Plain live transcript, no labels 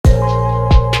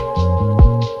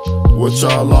What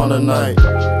y'all on tonight?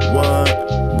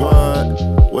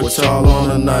 What y'all on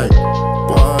tonight?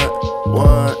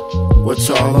 What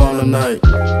y'all on tonight?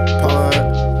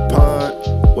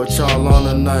 What y'all on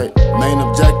tonight? Main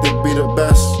objective, be the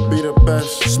best.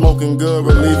 Smoking good,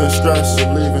 relieving stress.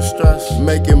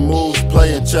 Making moves,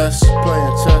 playing chess.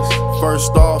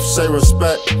 First off, say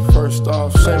respect.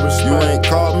 You ain't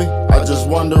called me, I just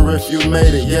wonder if you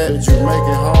made it yet. Did you make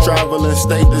it home? Traveling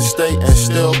state to state and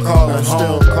still calling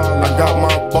home. I got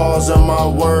my balls and my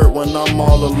word when I'm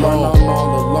all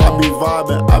alone. I be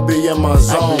vibing, I be in my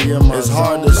zone. It's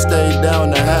hard to stay down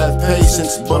and have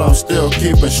patience, but I'm still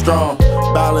keeping strong.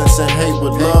 Balancing hate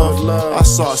with love. I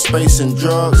saw space and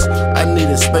drugs. I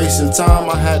needed space and time.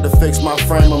 I had to fix my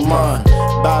frame of mind.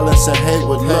 Balancing hate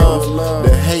with love.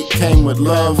 The hate came with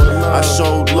love. I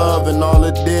showed love and all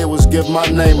it did was give my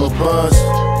name a buzz.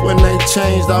 When they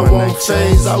changed, I won't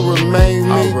phase, I remain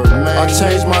me. I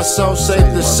changed myself, safe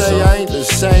to say I ain't the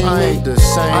same me.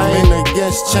 I ain't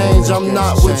against change, I'm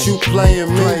not with you playing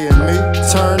me.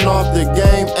 Turn off the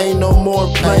game, ain't no more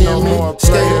playing me.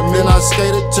 Skated, then I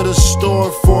skated to the store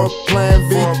for a plan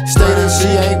B. Stated she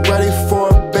ain't ready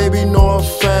for a baby nor a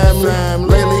family.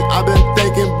 Lately I've been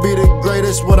thinking be the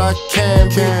greatest what I can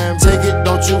be. Take it,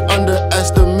 don't you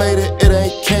underestimate it, it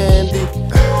ain't candy.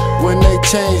 When they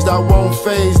changed, I won't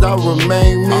phase, I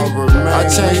remain me. I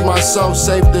changed myself,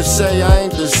 safe to say I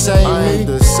ain't the same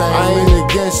me. I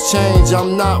ain't against change,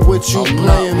 I'm not with you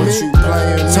playing me.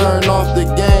 Turn off the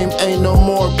game, ain't no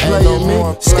more playing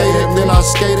me. Skated, then I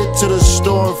skated to the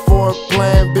store for a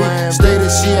plan B.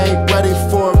 Stated she ain't ready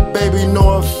for a baby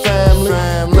nor a family.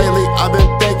 Lately I've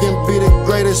been thinking be the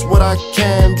greatest what I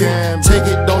can be. Take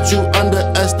it, don't you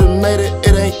underestimate it,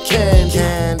 it ain't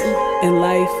candy. In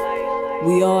life,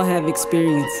 we all have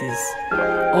experiences,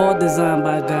 all designed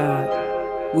by God.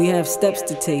 We have steps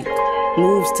to take,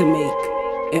 moves to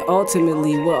make, and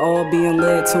ultimately we're all being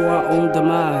led to our own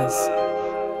demise.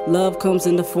 Love comes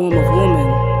in the form of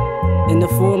woman, in the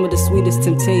form of the sweetest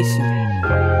temptation.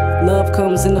 Love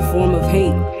comes in the form of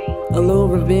hate, a little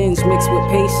revenge mixed with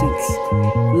patience.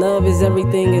 Love is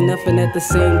everything and nothing at the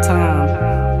same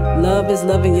time. Love is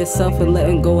loving yourself and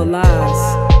letting go of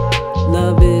lies.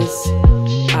 Love is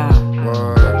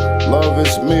Love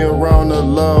is me around the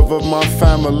love of my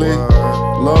family.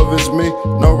 Love is me,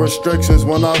 no restrictions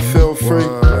when I feel free.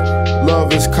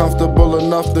 Love is comfortable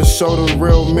enough to show the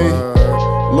real me.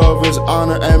 Love is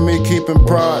honor and me keeping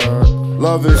pride.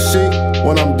 Love is she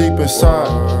when I'm deep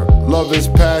inside. Love is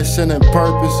passion and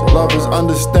purpose. Love is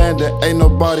understanding, ain't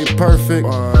nobody perfect.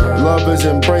 Love is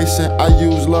embracing, I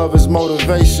use love as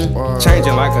motivation.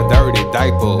 Changing like a dirty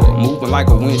diaper, moving like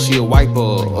a windshield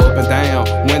wiper. Up and down,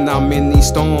 when I'm in these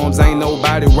storms, ain't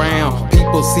nobody round.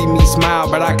 People see me smile,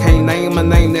 but I can't name a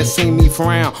name that see me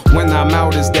frown. When I'm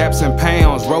out, it's daps and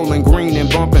pounds, rolling green and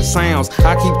bumping sounds.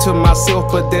 I keep to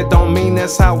myself, but that don't mean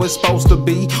that's how it's supposed to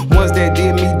be. Ones that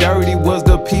did me dirty was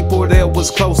the people that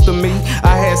was close to me.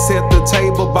 I had set the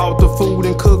table, bought the food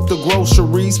and cooked the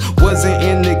groceries. Wasn't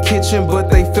in the kitchen, but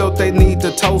they felt they need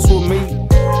to toast with me.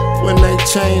 When they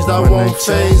changed, I won't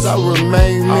phase, I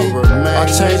remain me. I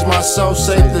changed myself,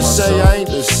 safe to say I ain't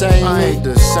the same me.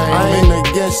 I ain't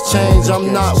against change,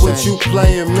 I'm not with you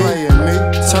playing me.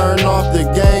 Turn off the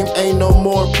game, ain't no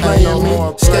more playing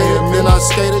me. Skated, then I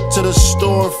skated to the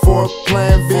store for a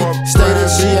plan B. Stated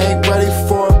she ain't ready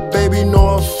for a baby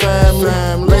nor a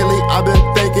family. Lately I've been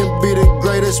thinking be the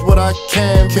greatest what I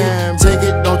can be. Take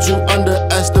it, don't you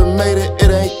underestimate it, it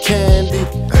ain't candy.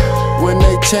 When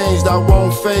they changed, I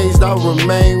won't phase, I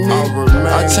remain me.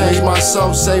 I changed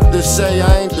myself, safe to say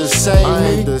I ain't the same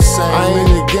me. I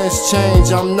ain't against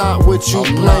change, I'm not with you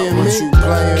playing me.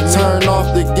 Turn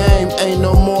off the game, ain't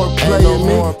no more playing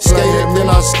me. Skated, then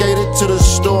I skated to the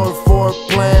store for a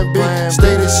plan B.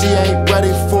 Stated she ain't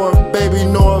ready for a baby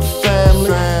nor a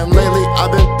family. Lately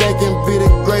I've been thinking be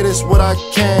the greatest what I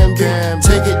can be.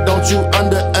 Take it, don't you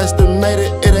underestimate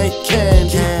it, it ain't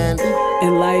candy.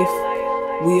 In life,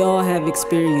 we all have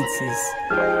experiences,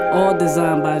 all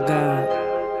designed by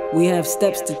God. We have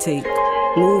steps to take,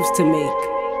 moves to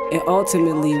make, and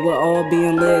ultimately we're all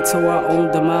being led to our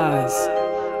own demise.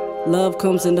 Love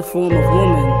comes in the form of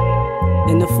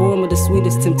woman, in the form of the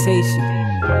sweetest temptation.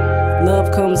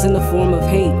 Love comes in the form of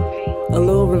hate, a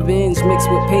little revenge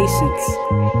mixed with patience.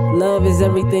 Love is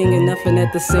everything and nothing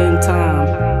at the same time.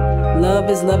 Love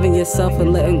is loving yourself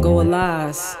and letting go of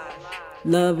lies.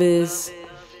 Love is